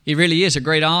It really is a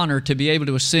great honor to be able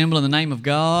to assemble in the name of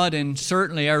God and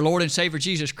certainly our Lord and Savior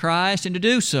Jesus Christ, and to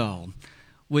do so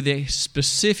with a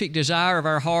specific desire of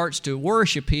our hearts to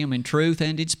worship Him in truth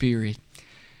and in spirit.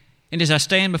 And as I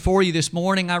stand before you this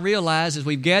morning, I realize as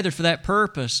we've gathered for that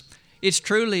purpose, it's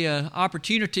truly an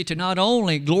opportunity to not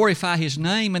only glorify His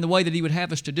name in the way that He would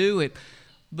have us to do it,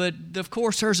 but of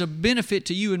course there's a benefit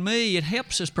to you and me. It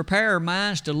helps us prepare our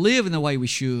minds to live in the way we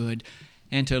should,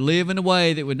 and to live in a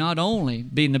way that would not only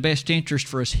be in the best interest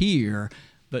for us here,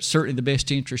 but certainly the best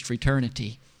interest for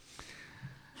eternity.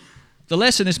 The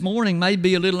lesson this morning may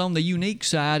be a little on the unique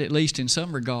side, at least in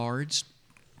some regards.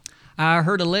 I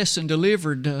heard a lesson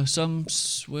delivered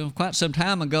quite some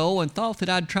time ago, and thought that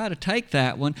I'd try to take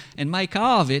that one and make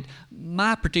of it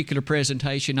my particular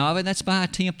presentation of it. That's my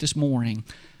attempt this morning.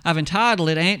 I've entitled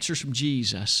it Answers from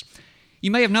Jesus.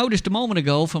 You may have noticed a moment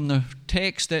ago from the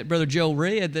text that Brother Joe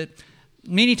read that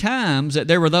many times that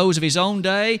there were those of his own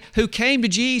day who came to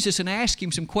Jesus and asked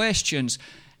Him some questions,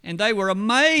 and they were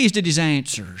amazed at His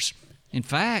answers. In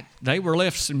fact, they were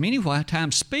left many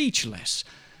times speechless.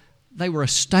 They were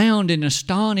astounded and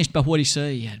astonished by what He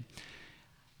said.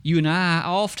 You and I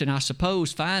often, I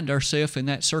suppose, find ourselves in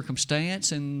that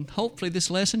circumstance, and hopefully this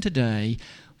lesson today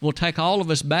will take all of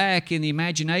us back in the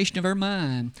imagination of our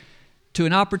mind to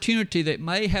an opportunity that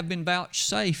may have been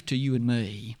vouchsafed to you and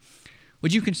me.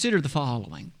 Would you consider the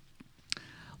following?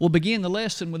 We'll begin the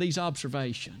lesson with these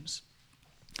observations.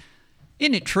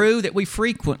 Isn't it true that we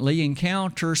frequently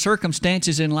encounter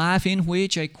circumstances in life in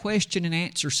which a question and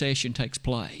answer session takes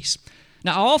place?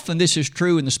 Now, often this is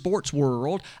true in the sports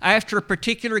world. After a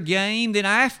particular game, then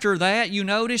after that you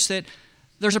notice that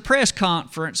there's a press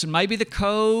conference, and maybe the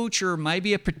coach or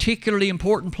maybe a particularly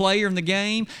important player in the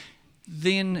game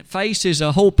then faces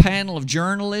a whole panel of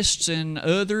journalists and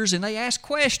others, and they ask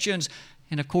questions.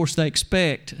 And of course they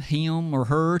expect him or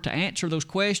her to answer those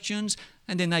questions,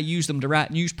 and then they use them to write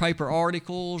newspaper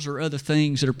articles or other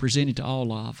things that are presented to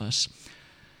all of us.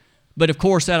 But of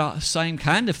course that same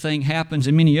kind of thing happens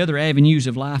in many other avenues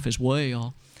of life as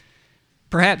well.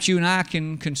 Perhaps you and I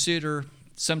can consider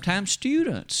sometimes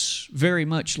students very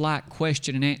much like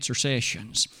question and answer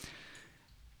sessions.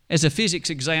 As a physics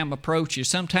exam approaches,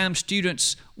 sometimes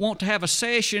students want to have a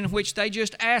session in which they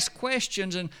just ask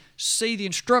questions and see the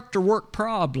instructor work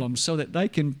problems so that they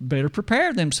can better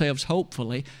prepare themselves,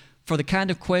 hopefully, for the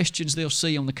kind of questions they'll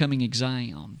see on the coming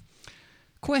exam.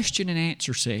 Question and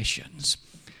answer sessions.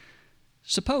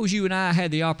 Suppose you and I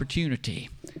had the opportunity,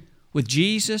 with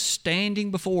Jesus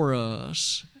standing before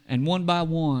us, and one by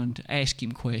one to ask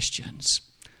Him questions.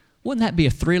 Wouldn't that be a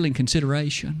thrilling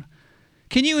consideration?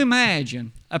 Can you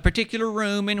imagine a particular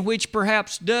room in which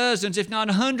perhaps dozens, if not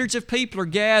hundreds of people are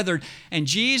gathered, and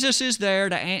Jesus is there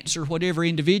to answer whatever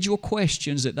individual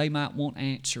questions that they might want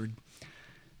answered?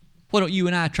 Why don't you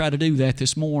and I try to do that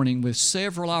this morning with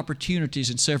several opportunities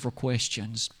and several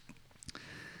questions?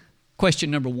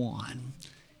 Question number one.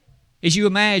 As you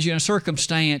imagine a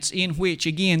circumstance in which,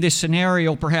 again, this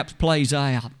scenario perhaps plays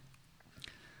out,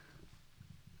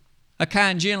 a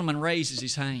kind gentleman raises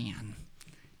his hand.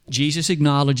 Jesus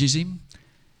acknowledges him,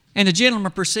 and the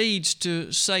gentleman proceeds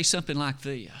to say something like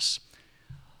this: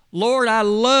 Lord, I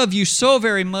love you so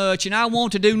very much, and I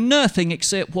want to do nothing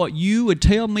except what you would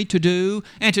tell me to do,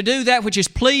 and to do that which is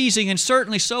pleasing and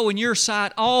certainly so in your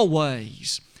sight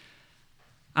always.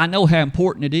 I know how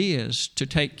important it is to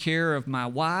take care of my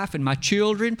wife and my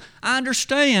children. I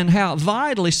understand how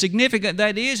vitally significant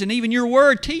that is, and even your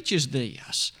word teaches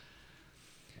this.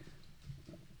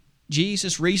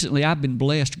 Jesus, recently I've been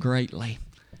blessed greatly.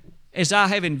 As I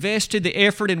have invested the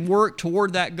effort and work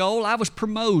toward that goal, I was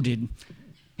promoted.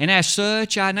 And as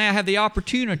such, I now have the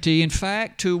opportunity, in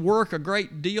fact, to work a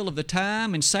great deal of the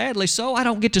time, and sadly so, I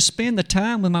don't get to spend the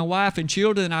time with my wife and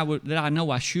children that I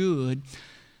know I should,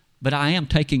 but I am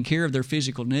taking care of their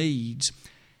physical needs.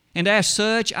 And as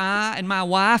such, I and my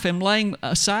wife am laying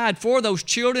aside for those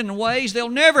children in ways they'll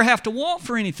never have to want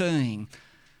for anything.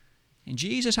 And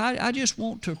Jesus, I just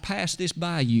want to pass this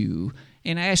by you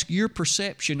and ask your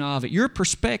perception of it, your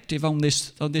perspective on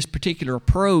this particular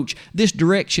approach, this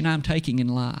direction I'm taking in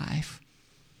life.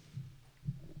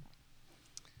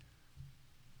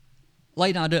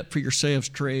 Lay not up for yourselves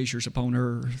treasures upon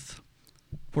earth,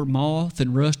 where moth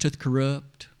and rust doth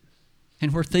corrupt,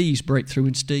 and where thieves break through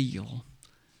and steal.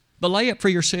 But lay up for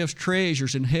yourselves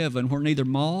treasures in heaven, where neither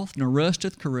moth nor rust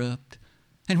doth corrupt,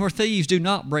 and where thieves do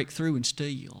not break through and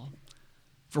steal.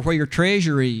 For where your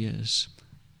treasure is,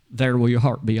 there will your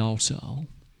heart be also.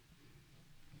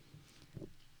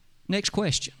 Next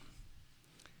question.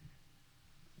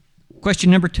 Question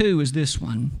number 2 is this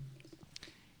one.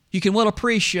 You can well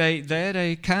appreciate that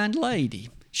a kind lady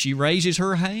She raises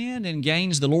her hand and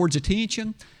gains the Lord's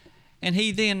attention, and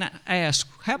he then asks,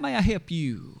 "How may I help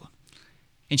you?"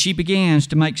 And she begins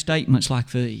to make statements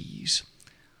like these.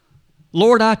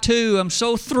 "Lord, I too am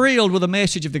so thrilled with the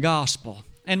message of the gospel.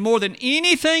 And more than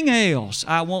anything else,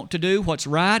 I want to do what's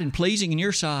right and pleasing in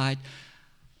your sight.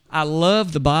 I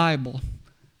love the Bible.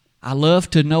 I love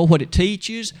to know what it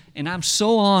teaches, and I'm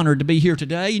so honored to be here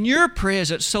today in your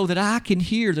presence so that I can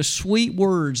hear the sweet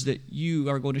words that you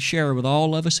are going to share with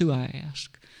all of us who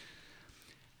ask.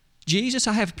 Jesus,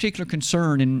 I have a particular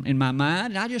concern in my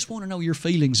mind, and I just want to know your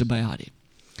feelings about it.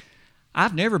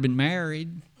 I've never been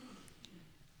married.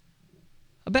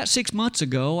 About 6 months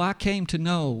ago, I came to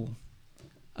know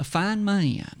a fine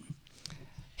man.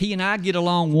 He and I get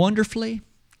along wonderfully.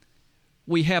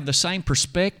 We have the same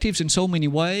perspectives in so many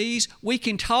ways. We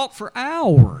can talk for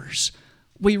hours.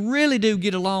 We really do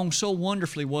get along so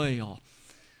wonderfully well.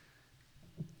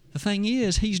 The thing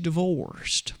is, he's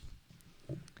divorced.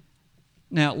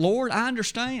 Now, Lord, I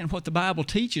understand what the Bible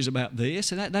teaches about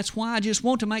this, and that's why I just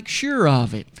want to make sure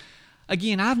of it.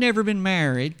 Again, I've never been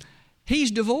married.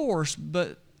 He's divorced,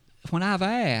 but when I've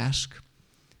asked,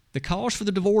 the cause for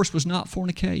the divorce was not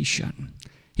fornication.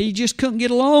 He just couldn't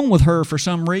get along with her for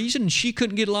some reason, and she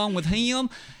couldn't get along with him.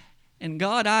 And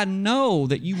God, I know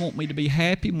that you want me to be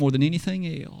happy more than anything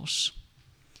else.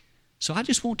 So I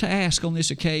just want to ask on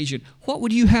this occasion, what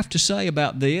would you have to say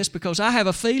about this? Because I have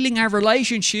a feeling our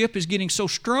relationship is getting so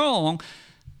strong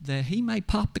that he may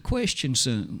pop the question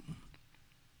soon.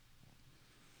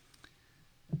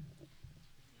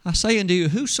 I say unto you,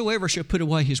 whosoever shall put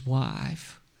away his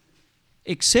wife,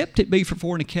 except it be for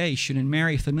fornication, and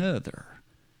marrieth another,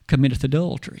 committeth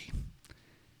adultery.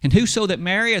 And whoso that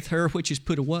marrieth her which is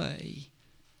put away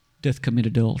doth commit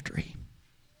adultery.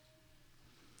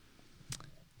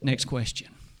 Next question.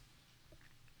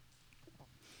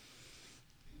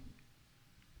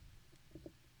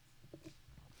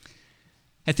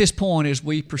 At this point, as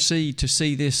we proceed to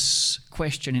see this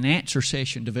question and answer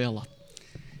session develop,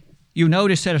 you'll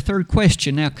notice that a third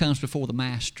question now comes before the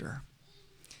master.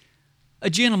 A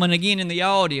gentleman, again in the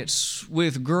audience,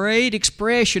 with great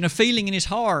expression of feeling in his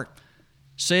heart,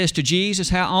 says to Jesus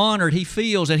how honored he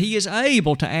feels that he is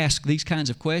able to ask these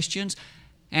kinds of questions,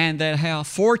 and that how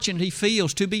fortunate he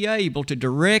feels to be able to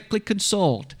directly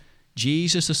consult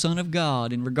Jesus, the Son of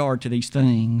God, in regard to these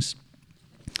things.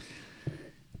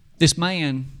 This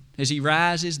man, as he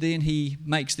rises, then he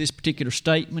makes this particular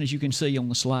statement, as you can see on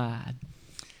the slide.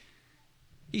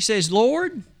 He says,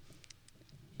 "Lord,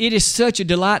 it is such a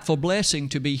delightful blessing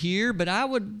to be here, but I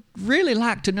would really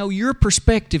like to know your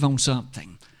perspective on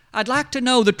something. I'd like to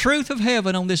know the truth of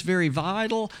heaven on this very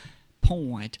vital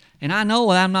point. And I know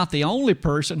I'm not the only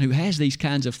person who has these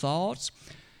kinds of thoughts.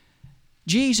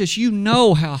 Jesus, you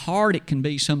know how hard it can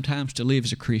be sometimes to live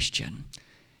as a Christian.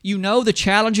 You know the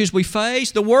challenges we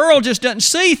face. The world just doesn't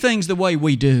see things the way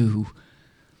we do.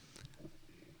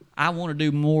 I want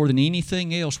to do more than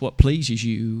anything else what pleases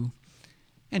you.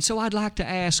 And so I'd like to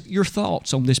ask your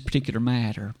thoughts on this particular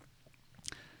matter."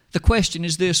 The question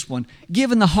is this one: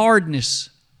 given the hardness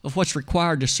of what's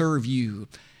required to serve you,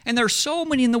 and there's so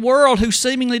many in the world who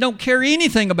seemingly don't care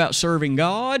anything about serving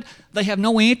God, they have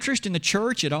no interest in the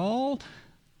church at all,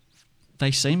 they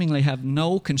seemingly have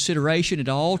no consideration at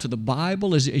all to the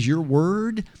Bible as your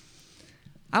word,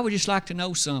 I would just like to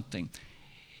know something.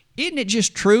 Isn't it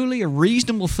just truly a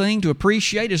reasonable thing to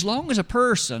appreciate as long as a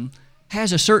person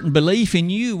has a certain belief in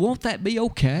you? Won't that be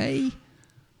okay?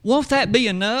 Won't that be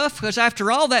enough? Because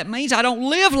after all, that means I don't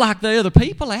live like the other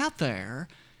people out there.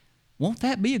 Won't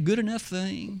that be a good enough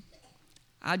thing?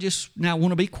 I just now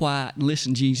want to be quiet and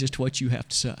listen, Jesus, to what you have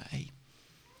to say.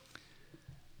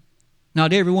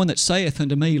 "Not everyone that saith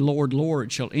unto me, Lord,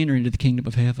 Lord, shall enter into the kingdom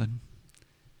of heaven,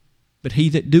 but he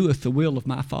that doeth the will of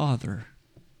my Father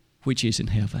which is in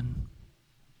heaven."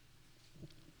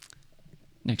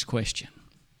 Next question.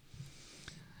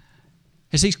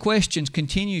 As these questions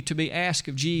continue to be asked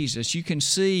of Jesus, you can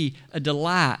see a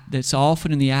delight that's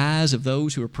often in the eyes of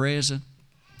those who are present.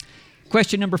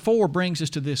 Question number 4 brings us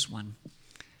to this one.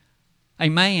 A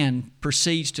man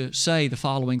proceeds to say the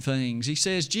following things. He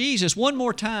says, "Jesus, one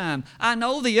more time, I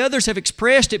know the others have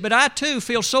expressed it, but I too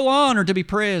feel so honored to be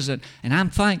present, and I'm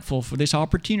thankful for this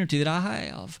opportunity that I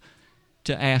have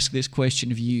to ask this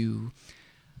question of you.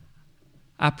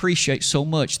 I appreciate so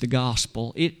much the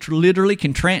gospel. It literally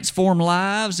can transform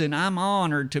lives, and I'm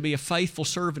honored to be a faithful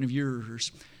servant of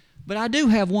yours. But I do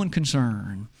have one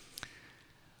concern.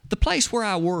 The place where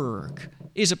I work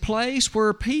is a place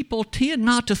where people tend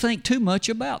not to think too much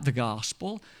about the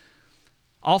gospel.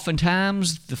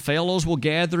 Oftentimes, the fellows will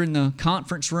gather in the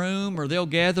conference room or they'll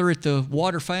gather at the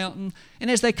water fountain.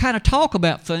 And as they kind of talk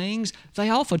about things, they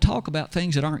often talk about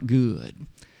things that aren't good.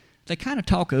 They kind of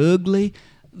talk ugly.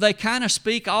 They kind of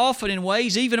speak often in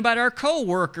ways even about our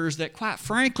co-workers that, quite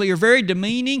frankly, are very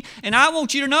demeaning. And I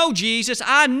want you to know, Jesus,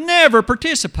 I never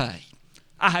participate.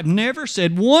 I have never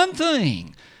said one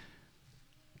thing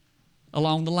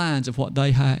along the lines of what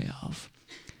they have.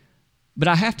 But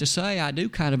I have to say, I do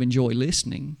kind of enjoy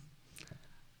listening.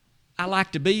 I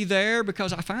like to be there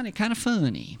because I find it kind of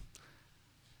funny.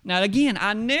 Now, again,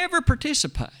 I never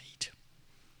participate.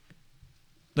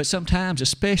 But sometimes,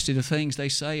 especially the things they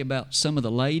say about some of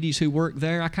the ladies who work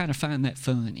there, I kind of find that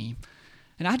funny.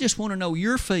 And I just want to know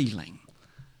your feeling.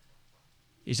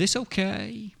 Is this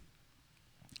okay?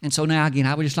 And so now, again,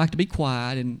 I would just like to be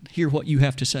quiet and hear what you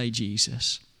have to say,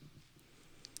 Jesus.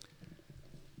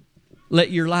 Let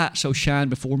your light so shine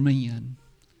before men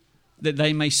that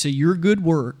they may see your good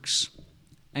works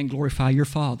and glorify your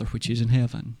Father which is in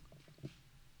heaven.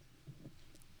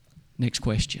 Next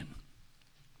question.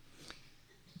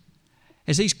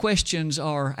 As these questions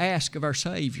are asked of our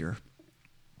Savior,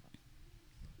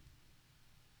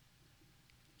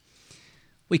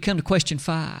 we come to question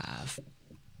 5.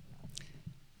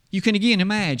 You can again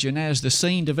imagine as the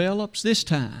scene develops, this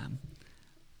time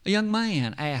a young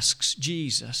man asks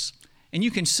Jesus, and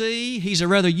you can see he's a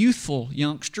rather youthful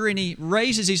youngster, and he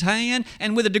raises his hand,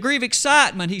 and with a degree of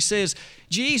excitement he says,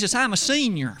 Jesus, I'm a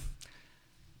senior.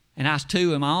 And I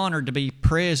too am honored to be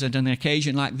present on an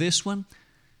occasion like this one.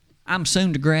 I'm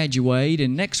soon to graduate,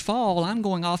 and next fall I'm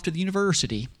going off to the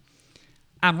university.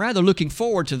 I'm rather looking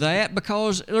forward to that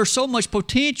because there's so much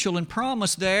potential and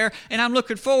promise there, and I'm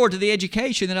looking forward to the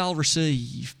education that I'll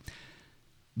receive.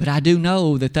 But I do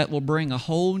know that that will bring a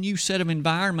whole new set of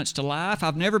environments to life.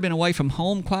 I've never been away from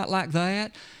home quite like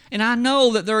that. And I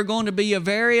know that there are going to be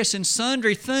various and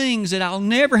sundry things that I'll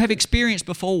never have experienced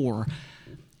before.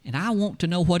 And I want to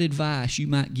know what advice you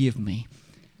might give me.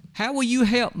 How will you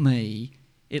help me,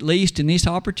 at least in this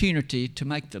opportunity, to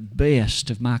make the best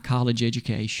of my college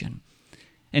education?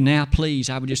 And now, please,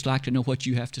 I would just like to know what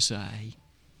you have to say.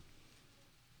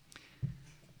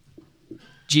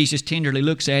 Jesus tenderly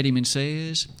looks at him and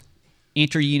says,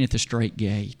 Enter ye in at the strait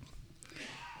gate.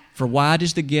 For wide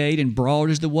is the gate, and broad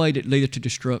is the way that leadeth to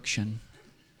destruction,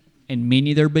 and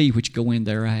many there be which go in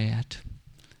thereat.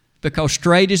 Because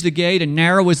strait is the gate, and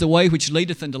narrow is the way which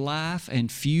leadeth unto life, and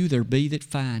few there be that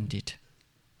find it.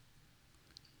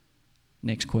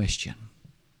 Next question.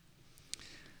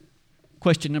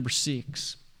 Question number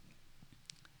 6.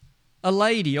 A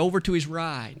lady over to his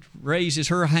right raises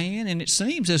her hand, and it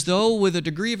seems as though with a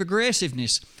degree of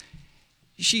aggressiveness.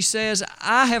 She says,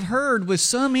 I have heard with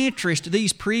some interest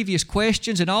these previous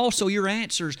questions and also your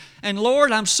answers. And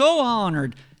Lord, I'm so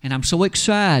honored and I'm so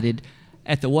excited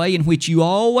at the way in which you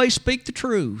always speak the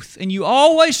truth and you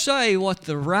always say what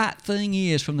the right thing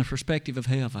is from the perspective of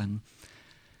heaven.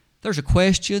 There's a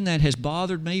question that has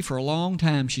bothered me for a long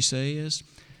time, she says.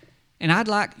 And I'd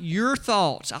like your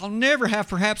thoughts. I'll never have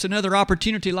perhaps another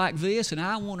opportunity like this, and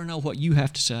I want to know what you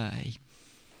have to say.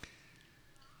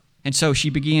 And so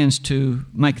she begins to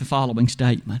make the following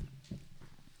statement.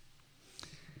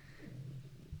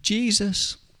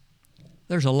 Jesus,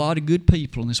 there's a lot of good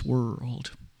people in this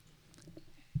world.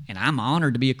 And I'm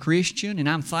honored to be a Christian, and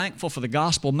I'm thankful for the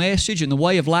gospel message and the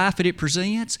way of life that it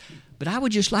presents. But I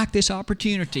would just like this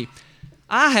opportunity.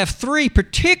 I have 3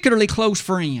 particularly close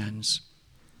friends.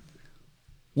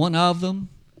 One of them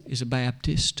is a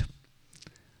Baptist.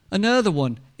 Another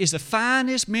one is the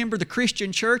finest member of the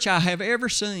Christian church I have ever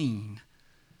seen.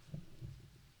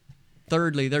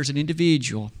 Thirdly, there's an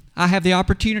individual. I have the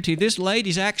opportunity. This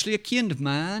lady's actually a kin of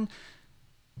mine.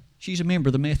 She's a member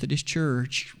of the Methodist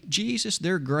Church. Jesus,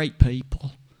 they're great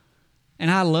people. And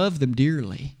I love them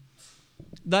dearly.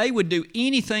 They would do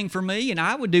anything for me, and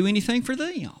I would do anything for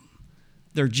them.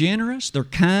 They're generous. They're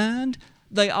kind.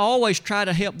 They always try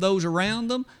to help those around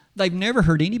them. They've never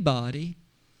hurt anybody.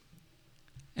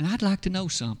 And I'd like to know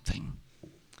something.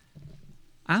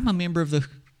 I'm a member of the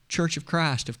Church of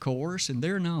Christ, of course, and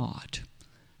they're not.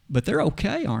 But they're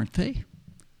okay, aren't they?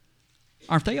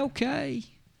 Aren't they okay?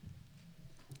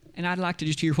 And I'd like to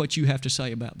just hear what you have to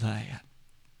say about that.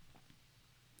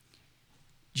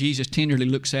 Jesus tenderly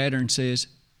looks at her and says,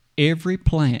 Every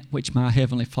plant which my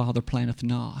heavenly Father planteth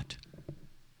not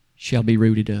shall be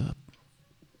rooted up.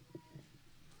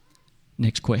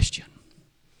 Next question.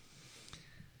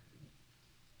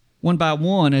 One by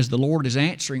one, as the Lord is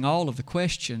answering all of the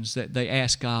questions that they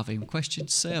ask of Him. Question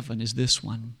 7 is this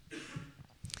one.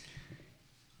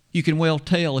 You can well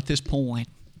tell at this point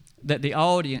that the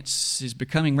audience is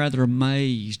becoming rather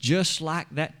amazed, just like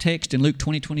that text in Luke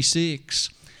 20:26.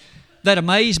 That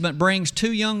amazement brings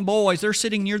two young boys. They're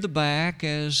sitting near the back,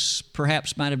 as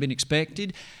perhaps might have been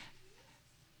expected.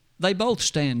 They both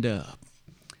stand up.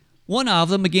 One of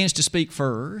them begins to speak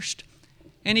first,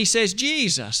 and he says,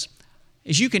 Jesus,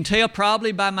 as you can tell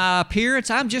probably by my appearance,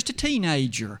 I'm just a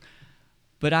teenager.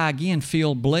 But I again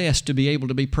feel blessed to be able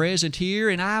to be present here,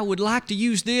 and I would like to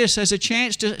use this as a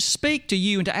chance to speak to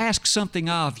you and to ask something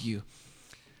of you.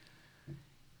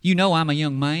 You know I'm a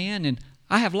young man, and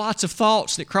I have lots of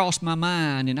thoughts that cross my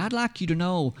mind, and I'd like you to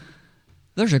know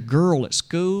there's a girl at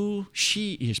school.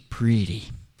 She is pretty.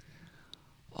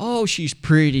 Oh, she's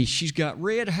pretty. She's got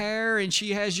red hair, and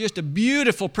she has just a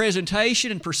beautiful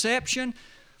presentation and perception.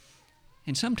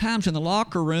 And sometimes in the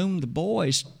locker room, the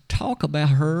boys talk about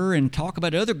her and talk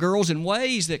about other girls in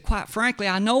ways that, quite frankly,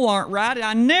 I know aren't right, and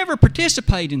I never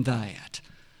participate in that.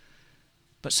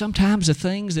 But sometimes the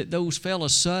things that those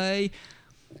fellas say,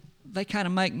 they kind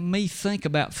of make me think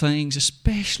about things,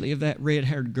 especially of that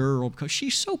red-haired girl, because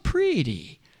she's so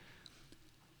pretty.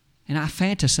 And I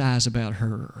fantasize about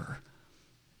her.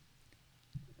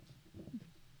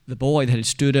 The boy that had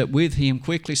stood up with him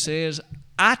quickly says,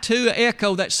 I too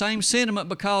echo that same sentiment,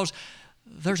 because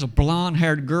there's a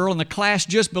blonde-haired girl in the class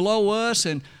just below us,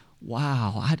 and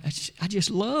wow, I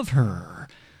just love her.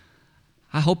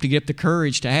 I hope to get the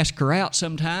courage to ask her out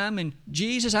sometime, and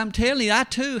Jesus, I'm telling you, I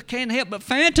too can't help but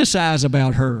fantasize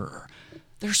about her.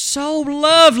 They're so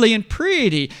lovely and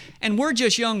pretty, and we're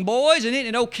just young boys, and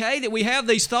isn't it okay that we have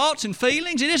these thoughts and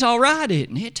feelings? It is all right,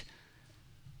 isn't it?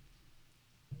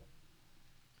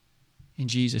 And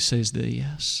Jesus says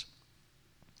this,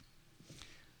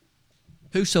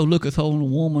 whoso looketh on a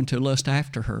woman to lust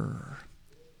after her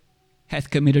hath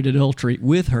committed adultery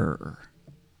with her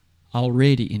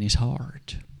already in his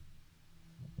heart.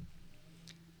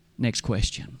 Next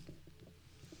question.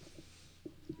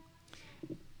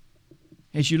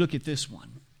 As you look at this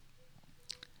one,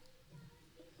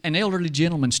 an elderly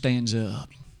gentleman stands up.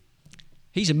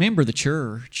 He's a member of the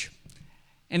church.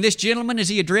 And this gentleman, as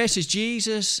he addresses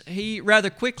Jesus, he rather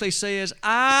quickly says,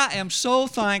 I am so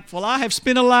thankful. I have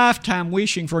spent a lifetime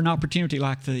wishing for an opportunity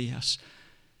like this,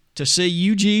 to see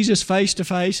you, Jesus, face to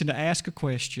face and to ask a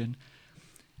question.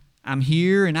 I'm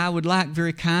here, and I would like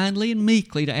very kindly and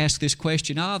meekly to ask this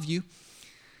question of you.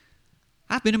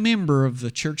 I've been a member of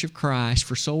the Church of Christ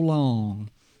for so long.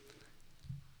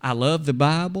 I love the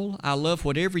Bible. I love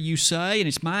whatever you say, and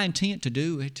it's my intent to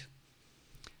do it.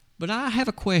 But I have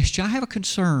a question. I have a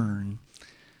concern.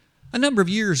 A number of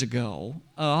years ago,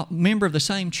 a member of the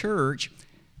same church,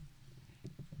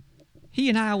 he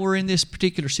and I were in this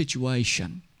particular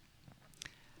situation.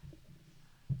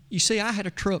 You see, I had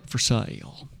a truck for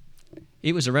sale.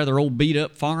 It was a rather old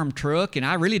beat-up farm truck, and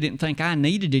I really didn't think I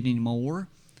needed it anymore.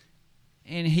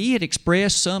 And he had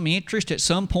expressed some interest at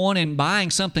some point in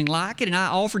buying something like it, and I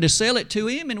offered to sell it to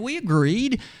him, and we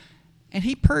agreed, and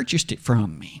he purchased it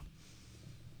from me.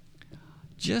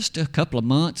 Just a couple of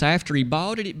months after he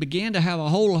bought it, it began to have a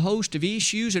whole host of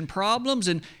issues and problems,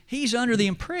 and he's under the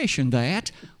impression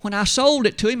that when I sold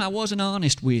it to him, I wasn't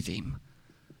honest with him.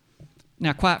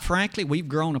 Now, quite frankly, we've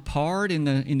grown apart in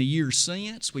the years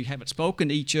since. We haven't spoken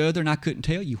to each other, and I couldn't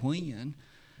tell you when.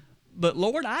 But,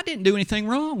 Lord, I didn't do anything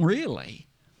wrong, really.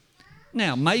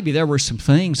 Now, maybe there were some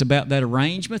things about that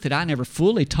arrangement that I never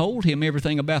fully told him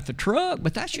everything about the truck,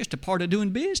 but that's just a part of doing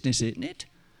business, isn't it?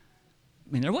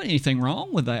 I mean, there wasn't anything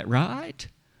wrong with that, right?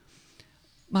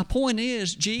 My point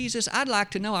is, Jesus, I'd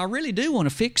like to know, I really do want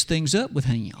to fix things up with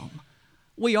him.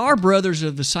 We are brothers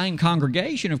of the same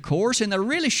congregation, of course, and there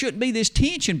really shouldn't be this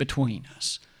tension between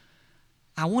us.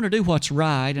 I want to do what's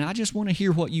right, and I just want to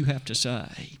hear what you have to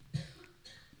say.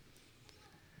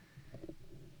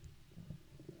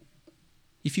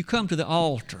 If you come to the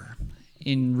altar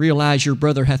and realize your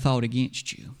brother hath aught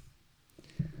against you,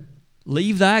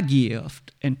 leave thy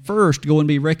gift and first go and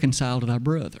be reconciled to thy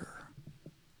brother,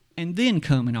 and then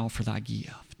come and offer thy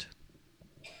gift.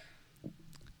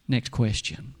 Next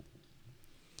question.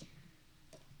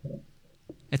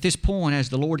 At this point, as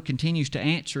the Lord continues to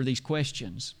answer these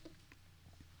questions,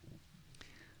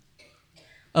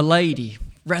 a lady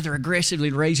rather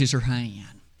aggressively raises her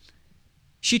hand.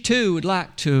 She too would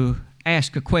like to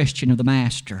ask a question of the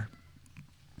Master.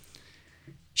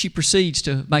 She proceeds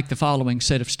to make the following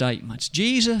set of statements.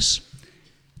 Jesus,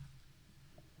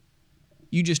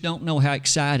 you just don't know how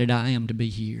excited I am to be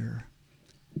here.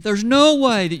 There's no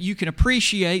way that you can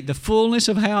appreciate the fullness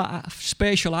of how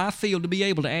special I feel to be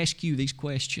able to ask you these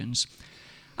questions.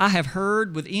 I have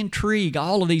heard with intrigue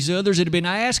all of these others that have been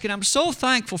asked, and I'm so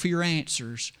thankful for your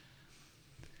answers.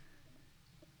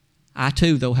 I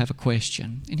too, though, have a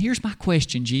question. And here's my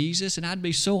question, Jesus, and I'd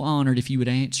be so honored if you would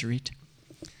answer it.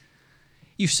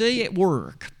 You see, at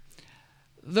work,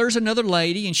 there's another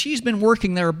lady, and she's been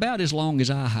working there about as long as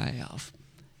I have.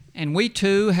 And we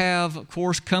two have, of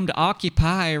course, come to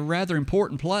occupy a rather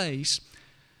important place.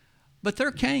 But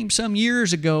there came some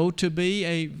years ago to be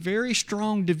a very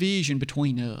strong division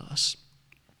between us.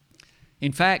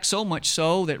 In fact, so much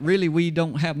so that really we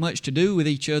don't have much to do with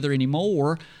each other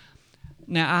anymore.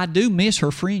 Now, I do miss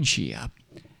her friendship.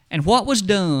 And what was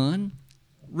done,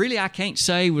 really I can't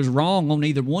say was wrong on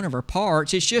either one of our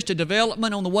parts. It's just a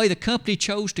development on the way the company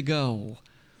chose to go.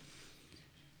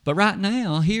 But right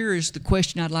now, here is the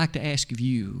question I'd like to ask of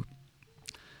you.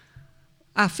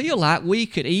 I feel like we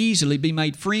could easily be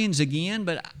made friends again,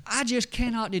 but I just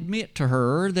cannot admit to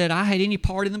her that I had any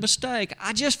part in the mistake.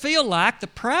 I just feel like the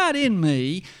pride in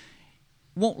me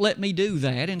won't let me do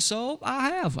that, and so I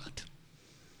haven't.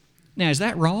 Now, is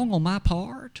that wrong on my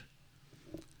part?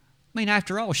 I mean,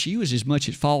 after all, she was as much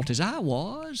at fault as I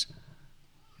was.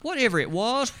 Whatever it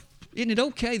was, isn't it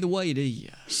okay the way it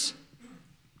is?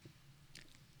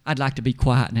 I'd like to be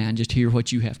quiet now and just hear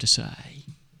what you have to say.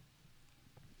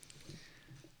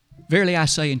 Verily I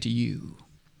say unto you,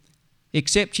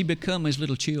 except ye become as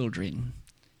little children,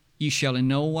 ye shall in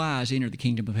no wise enter the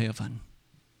kingdom of heaven.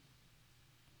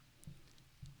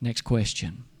 Next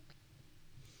question.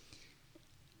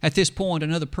 At this point,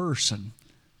 another person,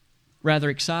 rather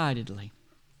excitedly,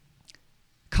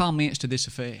 comments to this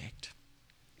effect.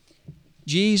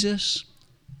 Jesus,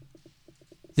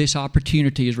 this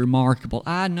opportunity is remarkable.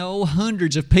 I know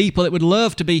hundreds of people that would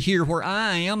love to be here where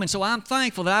I am, and so I'm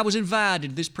thankful that I was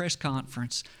invited to this press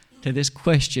conference, to this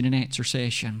question and answer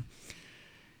session.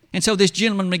 And so this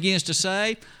gentleman begins to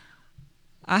say,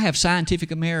 I have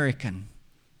Scientific American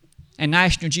and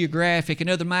National Geographic and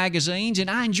other magazines,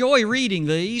 and I enjoy reading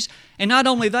these. And not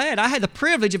only that, I had the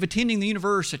privilege of attending the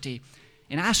university,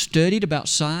 and I studied about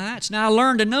science, and I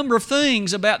learned a number of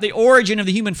things about the origin of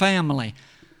the human family.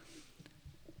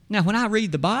 Now, when I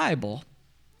read the Bible,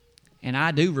 and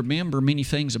I do remember many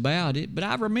things about it, but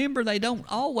I remember they don't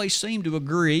always seem to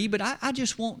agree, but I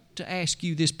just want to ask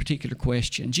you this particular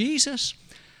question. Jesus,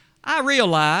 I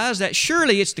realize that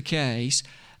surely it's the case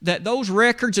that those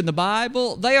records in the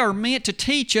Bible, they are meant to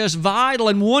teach us vital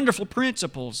and wonderful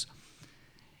principles.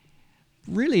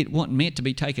 Really, it wasn't meant to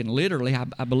be taken literally.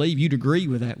 I believe you'd agree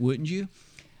with that, wouldn't you?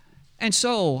 And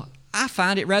so I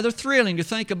find it rather thrilling to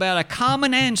think about a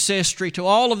common ancestry to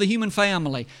all of the human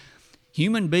family.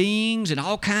 Human beings and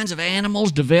all kinds of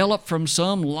animals developed from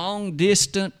some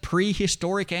long-distant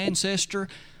prehistoric ancestor.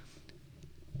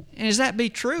 And as that be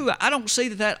true, I don't see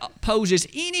that poses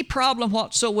any problem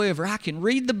whatsoever. I can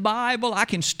read the Bible, I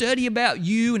can study about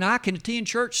you, and I can attend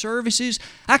church services.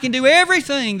 I can do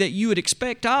everything that you would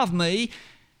expect of me.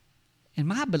 And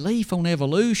my belief on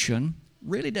evolution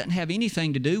really doesn't have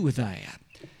anything to do with that.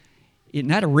 Isn't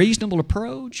that a reasonable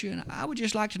approach? And I would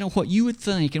just like to know what you would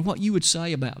think and what you would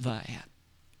say about that.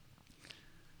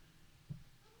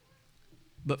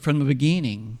 But from the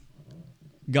beginning,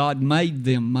 God made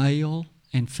them male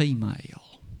and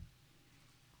female.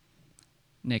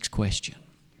 Next question.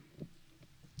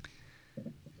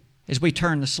 As we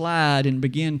turn the slide and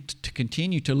begin to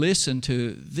continue to listen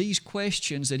to these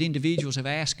questions that individuals have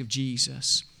asked of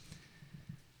Jesus,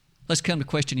 let's come to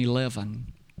question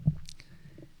 11.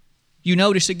 You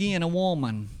notice again a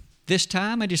woman, this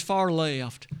time at his far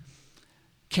left,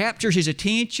 captures his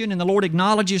attention, and the Lord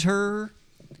acknowledges her,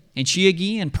 and she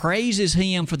again praises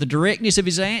Him for the directness of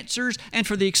His answers and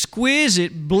for the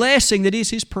exquisite blessing that is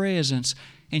His presence.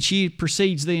 And she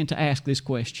proceeds then to ask this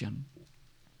question.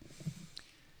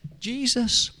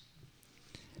 Jesus,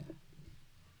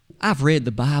 I've read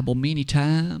the Bible many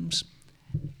times,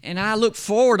 and I look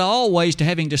forward always to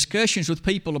having discussions with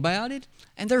people about it,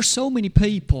 and there's so many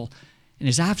people. And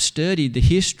as I've studied the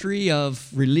history of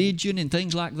religion and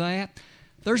things like that,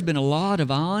 there's been a lot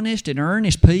of honest and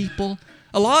earnest people,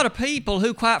 a lot of people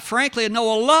who, quite frankly,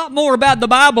 know a lot more about the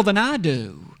Bible than I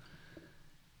do.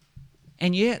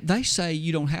 And yet they say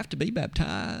you don't have to be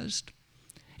baptized.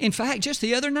 In fact, just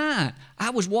the other night, I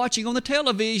was watching on the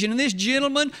television, and this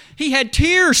gentleman, he had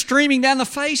tears streaming down the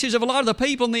faces of a lot of the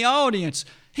people in the audience.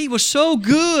 He was so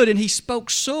good, and he spoke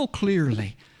so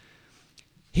clearly.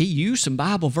 He used some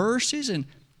Bible verses, and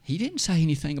he didn't say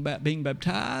anything about being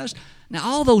baptized. Now,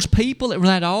 all those people that were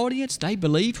in that audience, they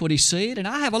believed what he said, and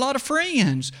I have a lot of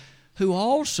friends who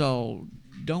also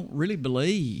don't really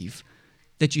believe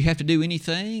that you have to do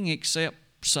anything except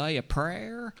say a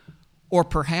prayer or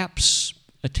perhaps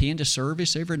attend a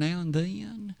service every now and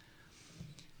then.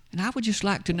 And I would just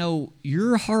like to know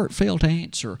your heartfelt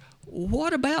answer.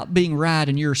 what about being right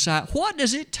in your sight? What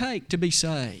does it take to be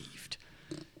saved?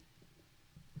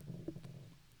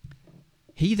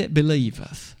 He that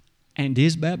believeth and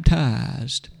is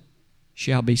baptized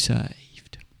shall be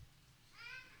saved.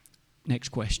 Next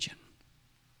question.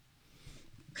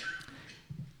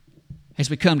 As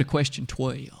we come to question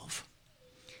 12,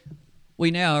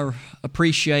 we now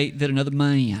appreciate that another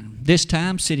man, this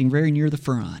time sitting very near the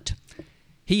front,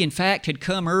 he in fact had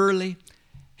come early.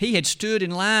 He had stood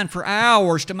in line for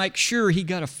hours to make sure he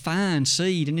got a fine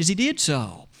seat, and as he did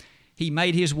so, he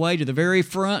made his way to the very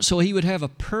front so he would have a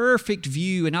perfect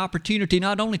view and opportunity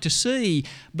not only to see,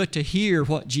 but to hear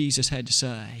what Jesus had to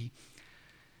say.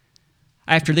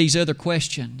 After these other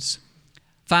questions,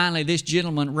 finally this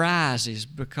gentleman rises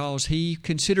because he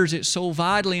considers it so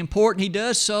vitally important. He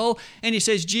does so, and he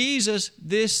says, Jesus,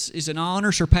 this is an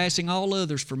honor surpassing all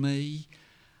others for me.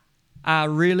 I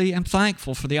really am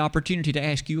thankful for the opportunity to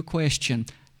ask you a question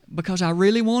because I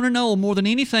really want to know more than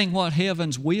anything what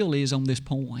heaven's will is on this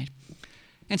point.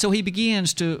 And so he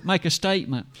begins to make a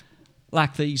statement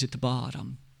like these at the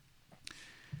bottom.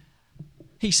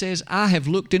 He says, I have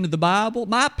looked into the Bible.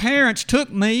 My parents took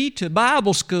me to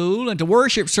Bible school and to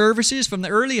worship services from the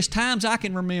earliest times I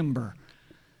can remember.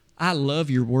 I love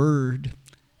your word,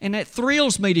 and it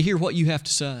thrills me to hear what you have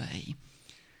to say.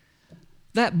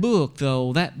 That book,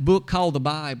 though, that book called the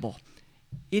Bible,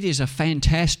 it is a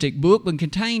fantastic book, but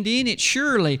contained in it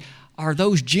surely are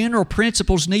those general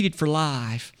principles needed for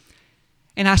life.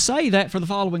 And I say that for the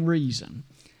following reason.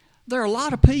 There are a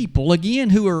lot of people, again,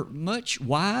 who are much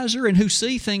wiser and who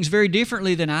see things very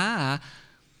differently than I,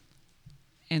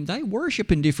 and they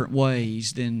worship in different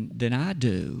ways than I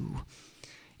do.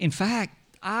 In fact,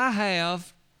 I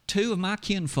have two of my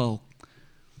kinfolk,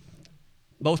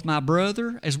 both my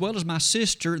brother as well as my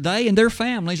sister. They and their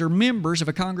families are members of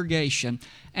a congregation,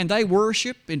 and they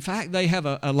worship. In fact, they have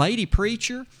a lady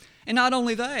preacher, and not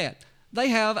only that, they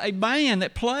have a band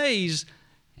that plays.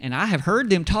 And I have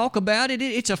heard them talk about it.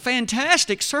 It's a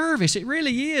fantastic service. It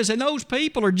really is. And those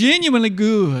people are genuinely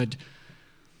good.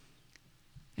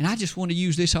 And I just want to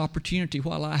use this opportunity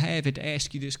while I have it to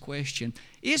ask you this question.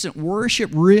 Isn't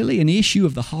worship really an issue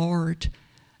of the heart?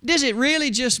 Does it really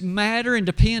just matter and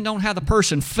depend on how the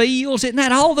person feels? Isn't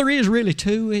that all there is really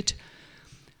to it?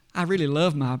 I really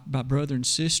love my brother and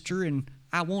sister, and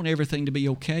I want everything to be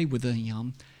okay with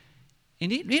them.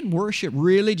 And isn't worship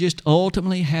really just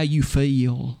ultimately how you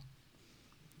feel?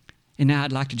 And now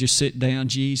I'd like to just sit down,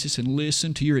 Jesus, and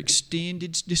listen to your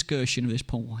extended discussion of this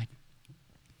point.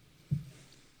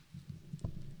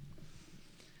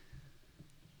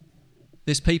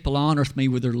 This people honoreth me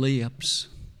with their lips,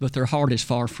 but their heart is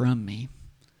far from me.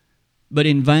 But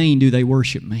in vain do they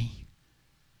worship me,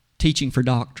 teaching for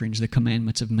doctrines the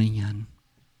commandments of men.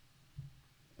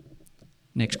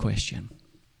 Next question.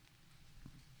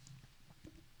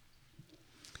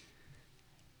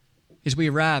 As we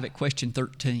arrive at question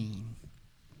 13,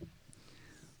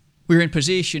 we're in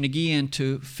position again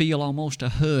to feel almost a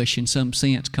hush in some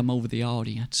sense come over the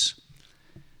audience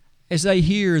as they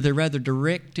hear the rather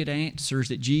directed answers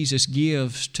that Jesus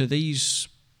gives to these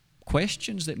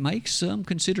questions that make some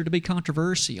consider to be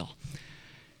controversial.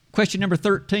 Question number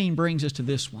 13 brings us to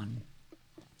this one.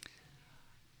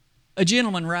 A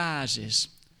gentleman rises.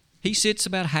 He sits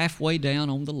about halfway down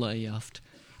on the left,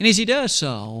 and as he does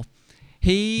so,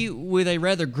 he, with a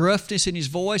rather gruffness in his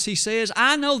voice, he says,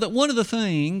 I know that one of the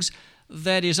things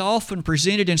that is often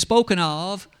presented and spoken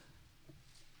of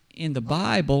in the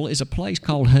Bible is a place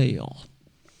called hell.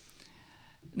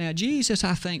 Now, Jesus,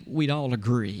 I think we'd all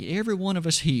agree, every one of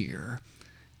us here,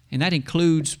 and that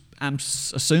includes, I'm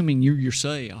assuming you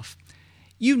yourself,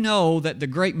 you know that the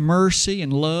great mercy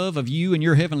and love of you and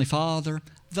your Heavenly Father,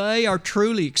 they are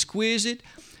truly exquisite.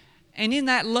 And in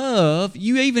that love,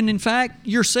 you even, in fact,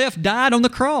 yourself died on the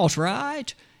cross,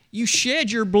 right? You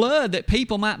shed your blood that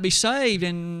people might be saved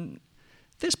in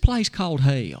this place called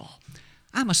hell.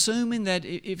 I'm assuming that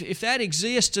if that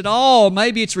exists at all,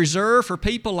 maybe it's reserved for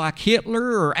people like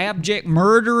Hitler or abject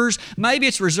murderers. Maybe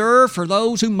it's reserved for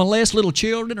those who molest little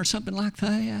children or something like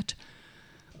that.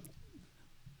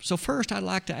 So first, I'd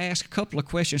like to ask a couple of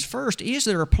questions. First, is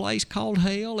there a place called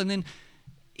hell? And then,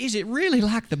 is it really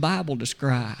like the Bible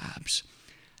describes?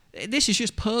 This has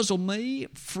just puzzled me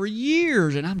for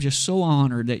years, and I'm just so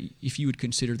honored that if you would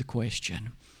consider the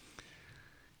question.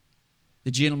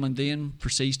 The gentleman then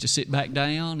proceeds to sit back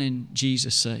down, and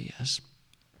Jesus says,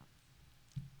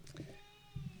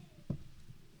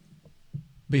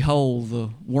 Behold, the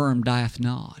worm dieth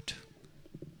not,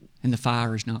 and the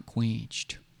fire is not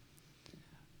quenched.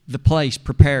 The place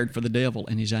prepared for the devil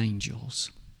and his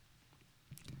angels.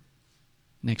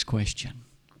 Next question.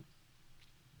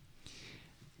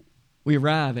 we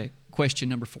arrive at question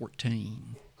number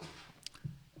 14.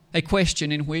 A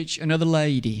question in which another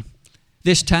lady,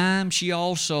 this time she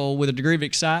also, with a degree of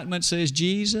excitement, says,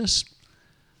 Jesus,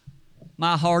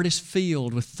 my heart is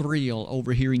filled with thrill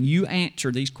over hearing you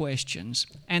answer these questions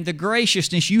and the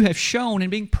graciousness you have shown in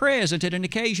being present at an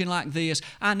occasion like this.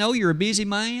 I know you're a busy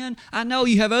man. I know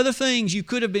you have other things you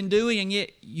could have been doing, and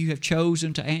yet you have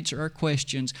chosen to answer our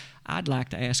questions. I'd like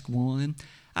to ask one.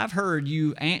 I've heard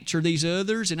you answer these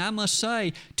others, and I must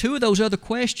say, 2 of those other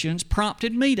questions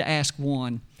prompted me to ask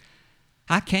one.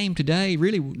 I came today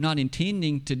really not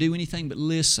intending to do anything but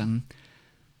listen,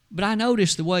 but I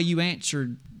noticed the way you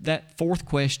answered that 4th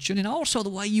question and also the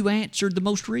way you answered the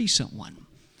most recent one.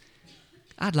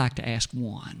 I'd like to ask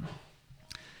one.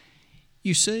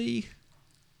 You see,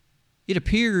 it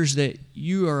appears that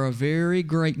you are a very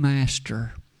great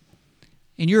master,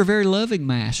 and you're a very loving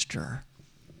master,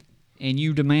 and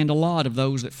you demand a lot of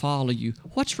those that follow you.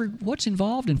 What's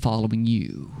involved in following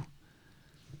you?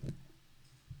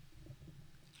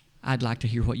 I'd like to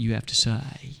hear what you have to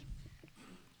say.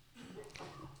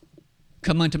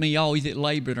 Come unto me, all ye that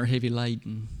labor and are heavy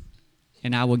laden,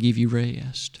 and I will give you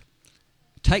rest.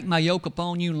 Take my yoke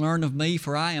upon you and learn of me,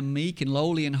 for I am meek and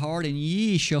lowly in heart, and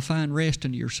ye shall find rest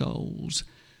unto your souls.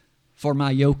 For my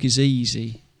yoke is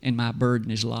easy and my burden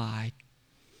is light.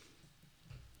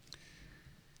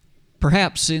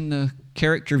 Perhaps in the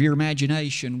character of your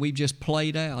imagination, we've just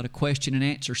played out a question and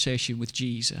answer session with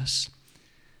Jesus.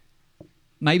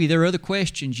 Maybe there are other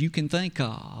questions you can think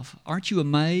of. Aren't you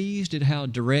amazed at how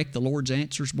direct the Lord's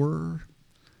answers were?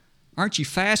 Aren't you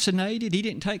fascinated? He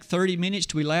didn't take 30 minutes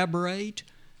to elaborate.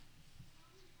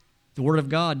 The Word of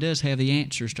God does have the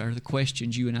answers to the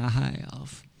questions you and I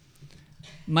have.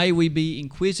 May we be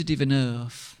inquisitive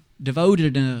enough,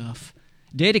 devoted enough,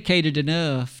 dedicated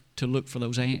enough to look for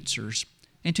those answers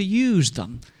and to use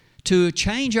them, to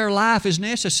change our life as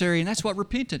necessary, and that's what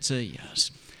repentance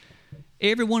is.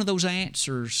 Every one of those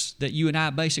answers that you and I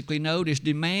basically noticed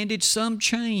demanded some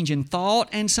change in thought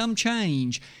and some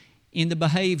change in the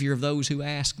behavior of those who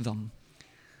ask them.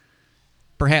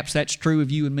 Perhaps that's true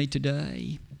of you and me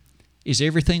today. Is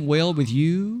everything well with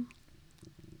you?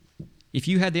 If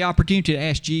you had the opportunity to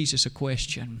ask Jesus a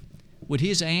question, would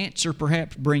His answer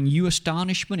perhaps bring you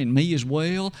astonishment and me as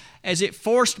well, as it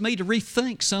forced me to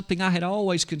rethink something I had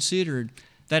always considered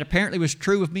that apparently was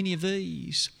true of many of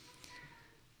these?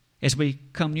 As we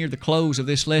come near the close of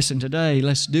this lesson today,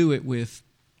 let's do it with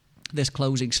this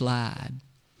closing slide.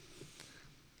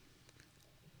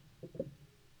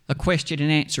 A question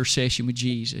and answer session with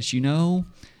Jesus. You know,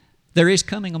 there is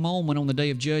coming a moment on the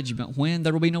day of judgment when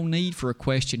there will be no need for a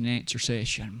question and answer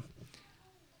session.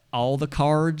 All the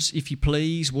cards, if you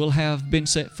please, will have been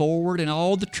set forward, and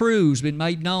all the truths been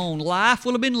made known. Life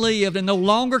will have been lived, and no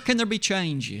longer can there be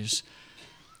changes.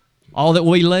 All that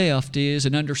we left is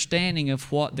an understanding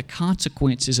of what the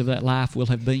consequences of that life will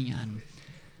have been.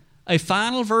 A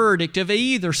final verdict of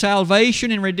either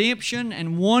salvation and redemption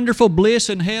and wonderful bliss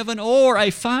in heaven, or a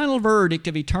final verdict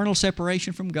of eternal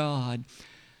separation from God.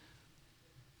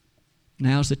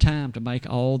 Now's the time to make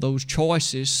all those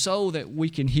choices so that we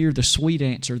can hear the sweet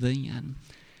answer then.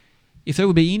 If there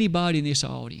would be anybody in this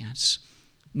audience,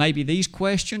 maybe these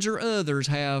questions or others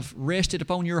have rested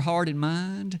upon your heart and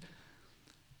mind,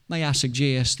 may I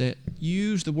suggest that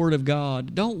use the Word of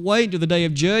God. Don't wait until the day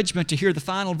of judgment to hear the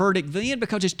final verdict then,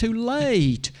 because it's too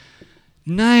late.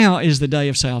 Now is the day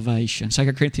of salvation.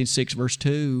 2 Corinthians 6 verse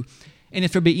 2. And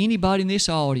if there be anybody in this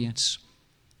audience,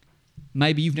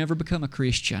 maybe you've never become a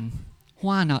Christian,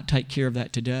 why not take care of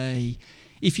that today?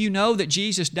 If you know that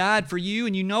Jesus died for you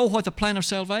and you know what the plan of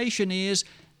salvation is,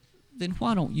 then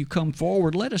why don't you come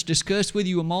forward? Let us discuss with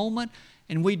you a moment,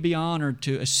 and we'd be honored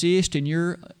to assist in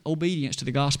your obedience to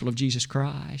the gospel of Jesus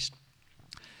Christ.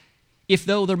 If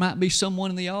though there might be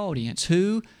someone in the audience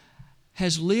who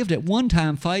has lived at one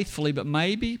time faithfully, but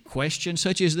maybe questions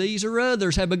such as these or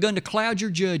others have begun to cloud your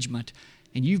judgment,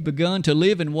 and you've begun to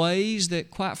live in ways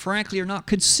that, quite frankly, are not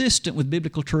consistent with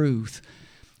biblical truth,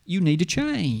 you need to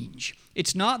change.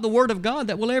 It's not the Word of God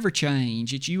that will ever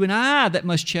change. It's you and I that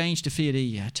must change to fit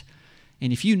it.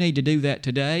 And if you need to do that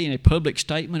today in a public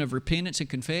statement of repentance and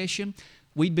confession,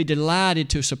 we'd be delighted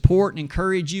to support and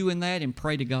encourage you in that and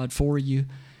pray to God for you.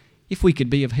 If we could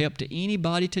be of help to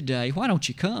anybody today, why don't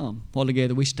you come while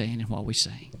together we stand and while we sing?